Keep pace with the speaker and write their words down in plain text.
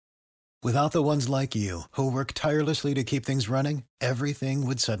Without the ones like you, who work tirelessly to keep things running, everything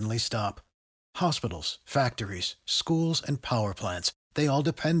would suddenly stop. Hospitals, factories, schools, and power plants, they all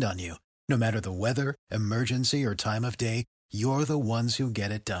depend on you. No matter the weather, emergency, or time of day, you're the ones who get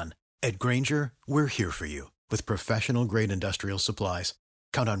it done. At Grainger, we're here for you with professional-grade industrial supplies.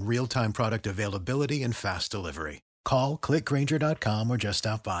 Count on real-time product availability and fast delivery. Call, clickgrainger.com, or just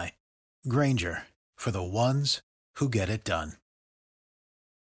stop by. Grainger, for the ones who get it done.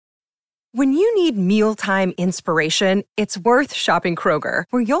 When you need mealtime inspiration, it's worth shopping Kroger,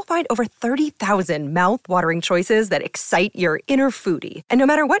 where you'll find over 30,000 mouth-watering choices that excite your inner foodie. And no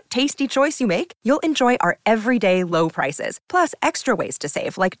matter what tasty choice you make, you'll enjoy our everyday low prices, plus extra ways to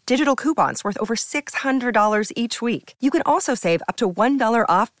save, like digital coupons worth over $600 each week. You can also save up to $1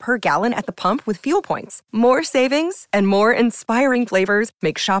 off per gallon at the pump with fuel points. More savings and more inspiring flavors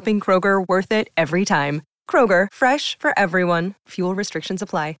make shopping Kroger worth it every time. Kroger, fresh for everyone. Fuel restrictions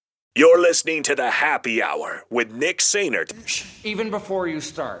apply. You're listening to The Happy Hour with Nick Sainert. Even before you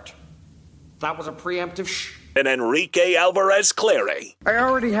start. That was a preemptive shh. And Enrique Alvarez Clary. I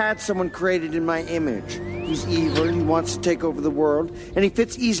already had someone created in my image. He's evil, he wants to take over the world, and he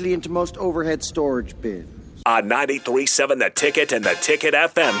fits easily into most overhead storage bins. On 93.7 The Ticket and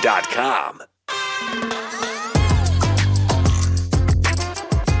theticketfm.com.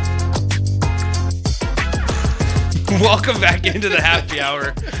 Welcome back into the Happy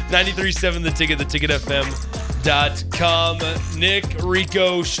Hour. 93.7 The Ticket, theticketfm.com. Nick,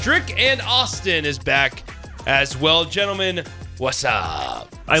 Rico, Strick, and Austin is back as well. Gentlemen, what's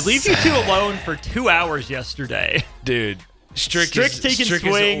up? I leave you two alone for 2 hours yesterday. Dude, Strick's taking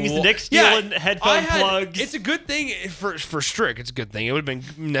swings, Nick's stealing headphone plugs. It's a good thing for Strick. It's a good thing. It would have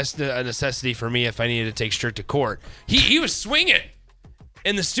been a necessity for me if I needed to take Strick to court. He was swinging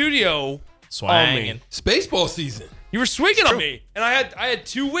in the studio. Swanging. Spaceball season. You were swinging on me, and I had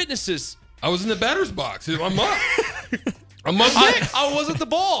two witnesses. I was in the batter's box. I'm up. I'm up next. I wasn't the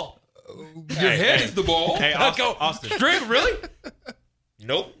ball. Your head is the ball. Hey, Austin. Strick, really?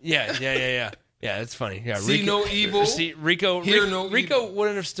 Nope. Yeah. Yeah, that's funny. Yeah, See no evil. See, Rico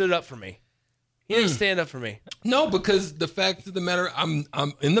wouldn't have stood up for me. He didn't stand up for me. No, because the fact of the matter, I'm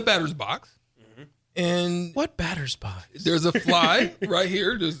in the batter's box. And what batter's box? There's a fly right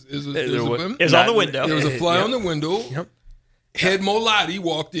here. There's on the window. There was a fly on the window. Yep. Head Molati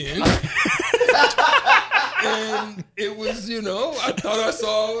walked in. And it was, I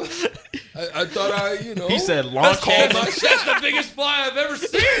thought He said launch angle. That's the biggest fly I've ever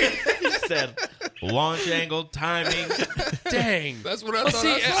seen. He said launch angle, timing. Dang. That's what I thought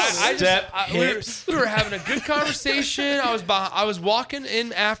I saw. We were having a good conversation. I was walking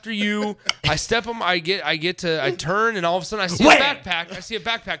in after you. I step on. I turn, and all of a sudden I see a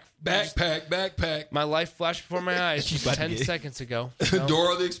backpack. Backpack. My life flashed before my eyes 10 seconds ago.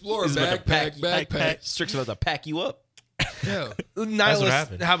 Dora the Explorer. Backpack. Strick's about to pack you up. Yeah.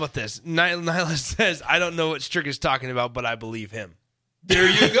 Nihilist, how about this? Nihilist says, I don't know what Strick is talking about, but I believe him. There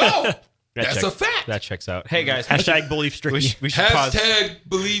you go. That's a fact. That checks out. Hey, guys. Hashtag believe Strick. We should pause. Hashtag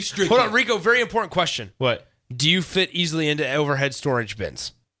believe Strick. Hold on, Rico. Very important question. What? Do you fit easily into overhead storage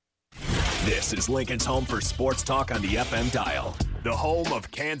bins? This is Lincoln's home for sports talk on the FM dial. The home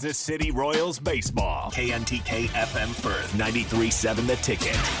of Kansas City Royals baseball. KNTK FM Firth, 93.7 The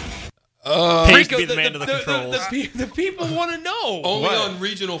Ticket. Rico, be the man of the controls. The people want to know. Only on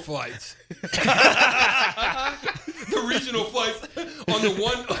regional flights. The regional flights on the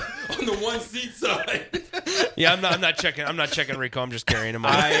one seat side. Yeah, I'm not checking. I'm not checking Rico. I'm just carrying him.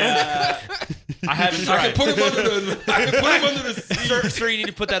 I haven't tried. I can put him under the seat. Sir, you need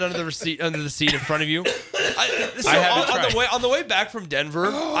to put that under the seat in front of you. On the way back from Denver,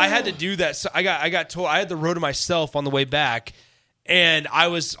 I had to do that. So I got told I had the row to myself on the way back. And I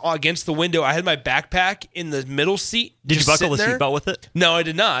was against the window. I had my backpack in the middle seat. Did you buckle the seatbelt with it? No, I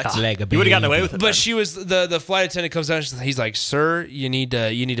did not. You would have gotten away with it. But then. she was the flight attendant comes down. He's like, "Sir, you need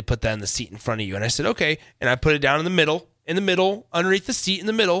to put that in the seat in front of you." And I said, "Okay." And I put it down in the middle, underneath the seat in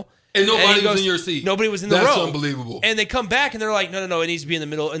the middle. And nobody was in your seat. Nobody was in the row. That's unbelievable. And they come back and they're like, "No, it needs to be in the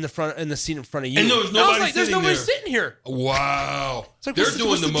middle, in the front, in the seat in front of you." And there's nobody "There's nobody sitting here." Wow, like, they're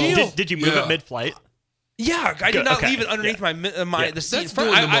doing the most. Did you move it mid-flight? Yeah, I did not leave it underneath the seat in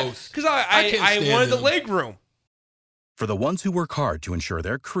front. Because I wanted the leg room. For the ones who work hard to ensure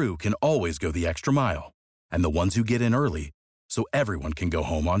their crew can always go the extra mile, and the ones who get in early so everyone can go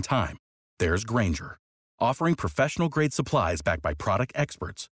home on time, there's Grainger, offering professional-grade supplies backed by product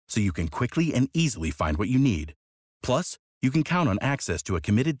experts so you can quickly and easily find what you need. Plus, you can count on access to a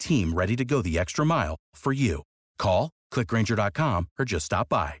committed team ready to go the extra mile for you. Call, click Grainger.com, or just stop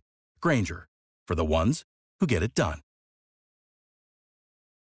by. Grainger, for the ones who get it done.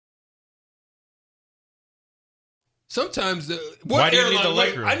 Sometimes Why do you need the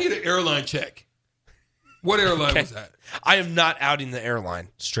leg room? I need an airline check. What airline was that? I am not outing the airline.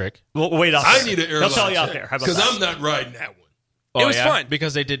 Strick. Well, wait up. I need an airline They'll tell you check. out there. How about Because that? I'm not riding that one. Oh, It was fun.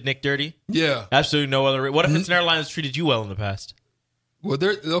 Because they did Nick dirty? Yeah. Absolutely no other. What if it's an airline that's treated you well in the past? Well,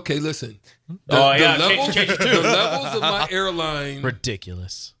 okay, listen. The levels, change it too. the levels of my airline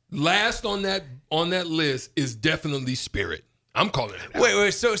Ridiculous. last on that list is definitely Spirit. I'm calling it out.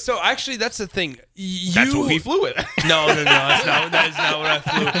 Wait. So actually, that's the thing. That's what we flew with. No. That is not what I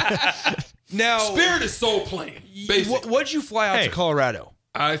flew. Now, Spirit is soul plane, basically. What'd you fly out to Colorado?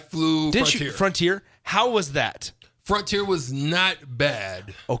 I flew Didn't Frontier. you Frontier? How was that? Frontier was not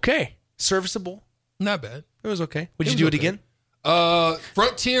bad. Okay. Serviceable? Not bad. It was okay. Would you do it again?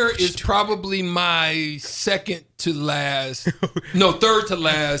 Frontier is probably my third to last.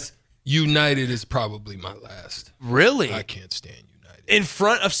 United is probably my last. Really? I can't stand United. In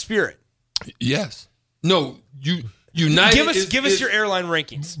front of Spirit? Yes. No, United Give us your airline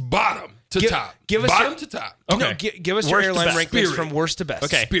rankings. Bottom to top. Give us bottom to top. Okay. No, give us your airline rankings Spirit. from worst to best.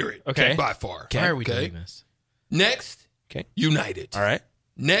 Okay. Spirit. Okay. By far. Why are we doing this? Next, United. All right.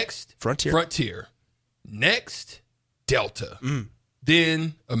 Next, Frontier. Next, Delta.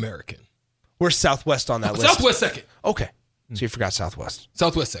 Then American. Where's Southwest on that list? Southwest second. Okay. So you forgot Southwest.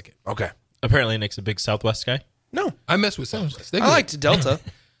 Southwest second. Okay. Apparently Nick's a big Southwest guy. No. I mess with Southwest. I liked Delta.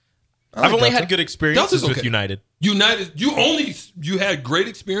 I've only had good experiences with United. United, you had great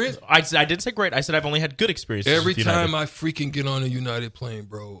experience? I didn't say great. I said I've only had good experiences Every with United. time I freaking get on a United plane,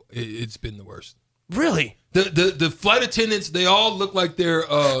 bro, it's been the worst. Really? The flight attendants, they all look like they're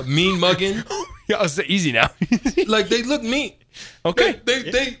mean mugging. Yeah, it's easy now. Like they look mean. Okay.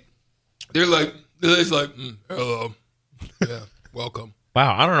 They're like hello. Yeah, welcome.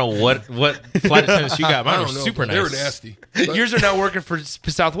 Wow, I don't know what flight attendants you got. Mine I were don't know, super but nice. They were nasty. Yours are now working for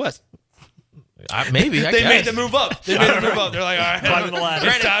Southwest. Maybe. They made the move up. They're like, all right, Climbing the ladder.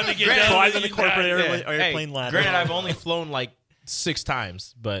 it's time to get done. Climbing the corporate airplane ladder. Granted, I've only flown like 6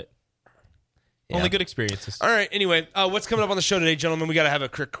 times, but only good experiences. All right. Anyway, what's coming up on the show today, gentlemen? We got to have a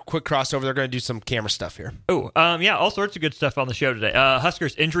quick crossover. They're going to do some camera stuff here. Oh, yeah, all sorts of good stuff on the show today.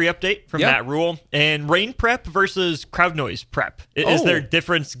 Huskers injury update from Matt Rule, and rain prep versus crowd noise prep. Is there a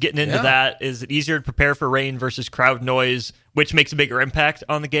difference getting into that? Is it easier to prepare for rain versus crowd noise, which makes a bigger impact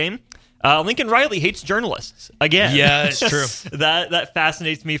on the game? Lincoln Riley hates journalists again. Yeah, it's true. That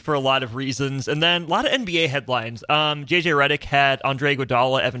fascinates me for a lot of reasons. And then a lot of NBA headlines. JJ Redick had Andre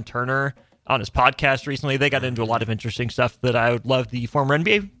Iguodala, Evan Turner on his podcast recently. They got into a lot of interesting stuff that I would love the former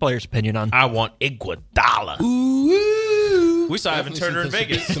NBA player's opinion on. I want Iguodala. Ooh. We saw Evan Turner in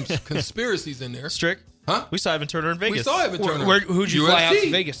Vegas. Some conspiracies in there. Strick? Huh? We saw Evan Turner in Vegas. We saw Evan Turner. Who'd you fly out to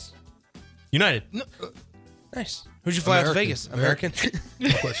Vegas? United. No, Nice. Who'd you fly out to Vegas? American?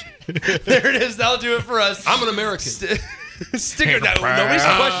 No question. There it is. That'll do it for us. I'm an American. Sticker that one. Nobody's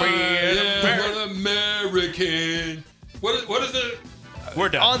questioning. I'm an American. What is it? We're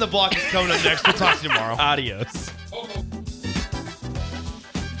done. On the Block is coming up next. We'll talk to you tomorrow. Adios.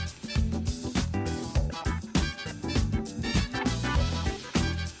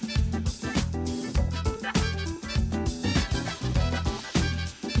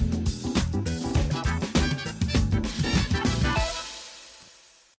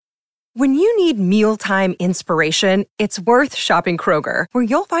 When you need mealtime inspiration, it's worth shopping Kroger, where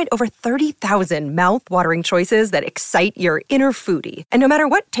you'll find over 30,000 mouth-watering choices that excite your inner foodie. And no matter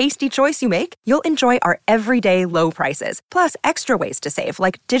what tasty choice you make, you'll enjoy our everyday low prices, plus extra ways to save,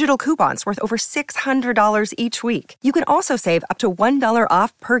 like digital coupons worth over $600 each week. You can also save up to $1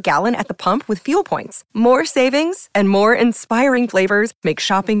 off per gallon at the pump with fuel points. More savings and more inspiring flavors make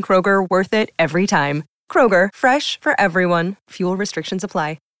shopping Kroger worth it every time. Kroger, fresh for everyone. Fuel restrictions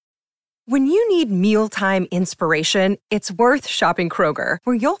apply. When you need mealtime inspiration, it's worth shopping Kroger,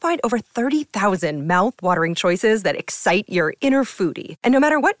 where you'll find over 30,000 mouth-watering choices that excite your inner foodie. And no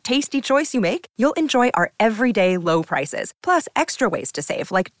matter what tasty choice you make, you'll enjoy our everyday low prices, plus extra ways to save,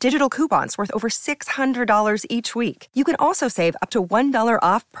 like digital coupons worth over $600 each week. You can also save up to $1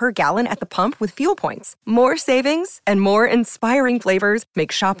 off per gallon at the pump with fuel points. More savings and more inspiring flavors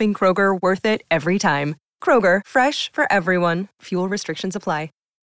make shopping Kroger worth it every time. Kroger, fresh for everyone. Fuel restrictions apply.